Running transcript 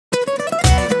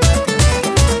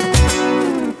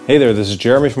Hey there, this is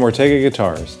Jeremy from ORTEGA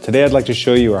Guitars. Today I'd like to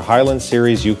show you our Highland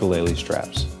Series ukulele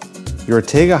straps. Your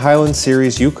ORTEGA Highland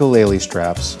Series ukulele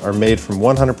straps are made from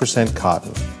 100%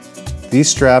 cotton.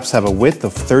 These straps have a width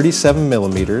of 37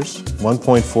 millimeters,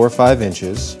 1.45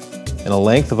 inches, and a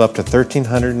length of up to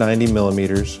 1390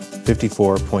 millimeters,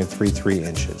 54.33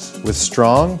 inches. With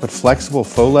strong but flexible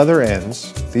faux leather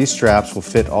ends, these straps will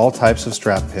fit all types of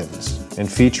strap pins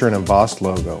and feature an embossed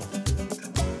logo.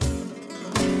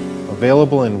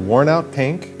 Available in worn out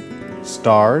pink,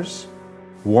 stars,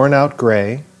 worn out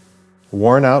gray,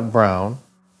 worn out brown,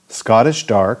 Scottish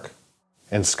dark,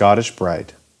 and Scottish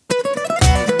bright.